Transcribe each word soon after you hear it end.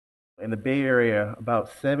In the Bay Area, about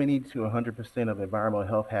 70 to 100% of environmental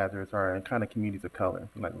health hazards are in kind of communities of color,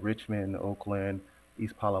 like Richmond, Oakland,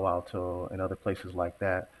 East Palo Alto, and other places like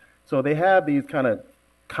that. So they have these kind of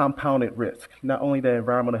compounded risks, not only the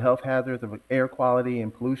environmental health hazards of air quality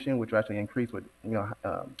and pollution, which actually increase with,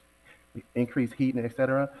 increased heat and et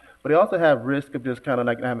cetera. But they also have risk of just kind of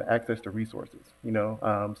like not having access to resources.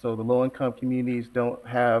 So the low income communities don't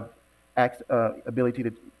have ability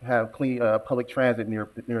to have clean public transit near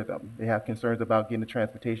them. They have concerns about getting the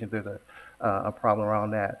transportation. There's a problem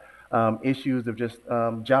around that. Issues of just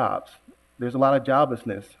jobs. There's a lot of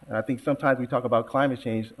joblessness. And I think sometimes we talk about climate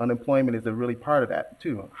change. Unemployment is a really part of that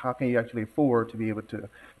too. How can you actually afford to be able to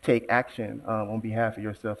take action on behalf of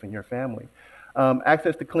yourself and your family?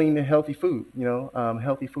 Access to clean and healthy food.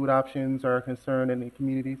 Healthy food options are a concern in the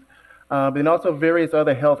communities. And also various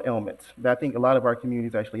other health ailments that I think a lot of our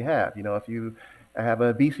communities actually have. If you have an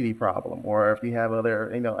obesity problem, or if you have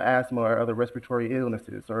other, asthma or other respiratory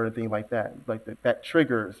illnesses or anything like that, that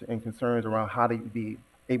triggers and concerns around how to be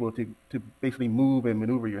able to basically move and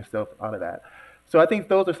maneuver yourself out of that. So I think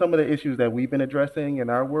those are some of the issues that we've been addressing in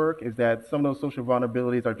our work, is that some of those social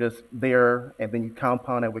vulnerabilities are just there, and then you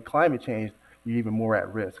compound that with climate change, you're even more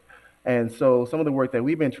at risk. And so some of the work that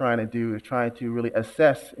we've been trying to do is trying to really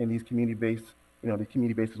assess in these community-based, the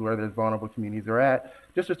community bases where there's vulnerable communities are at,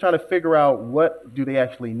 just to try to figure out what do they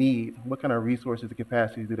actually need, what kind of resources and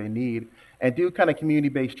capacities do they need, and do kind of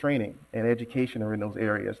community-based training and education in those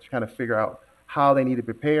areas to kind of figure out how they need to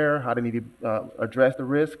prepare, how they need to address the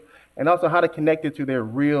risk, and also how to connect it to their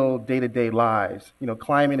real day-to-day lives.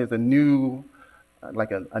 Climate is a new,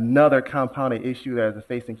 another compounded issue that is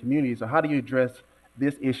facing communities. So how do you address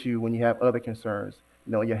this issue when you have other concerns,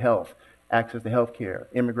 your health, access to health care,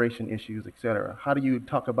 immigration issues, et cetera? How do you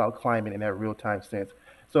talk about climate in that real-time sense?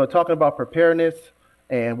 So talking about preparedness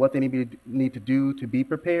and what they need to do to be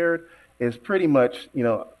prepared is pretty much,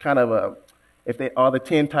 kind of if they are the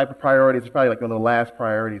 10 type of priorities, it's probably like one of the last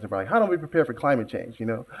priorities of like, how do we prepare for climate change?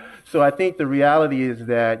 So I think the reality is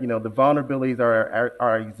that, the vulnerabilities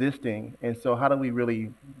are existing. And so how do we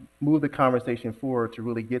really move the conversation forward to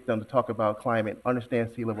really get them to talk about climate,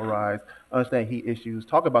 understand sea level rise, understand heat issues,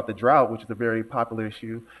 talk about the drought, which is a very popular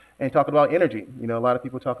issue, and talk about energy. A lot of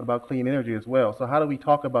people talk about clean energy as well. So how do we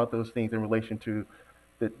talk about those things in relation to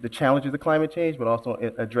the challenges of climate change, but also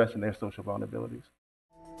addressing their social vulnerabilities?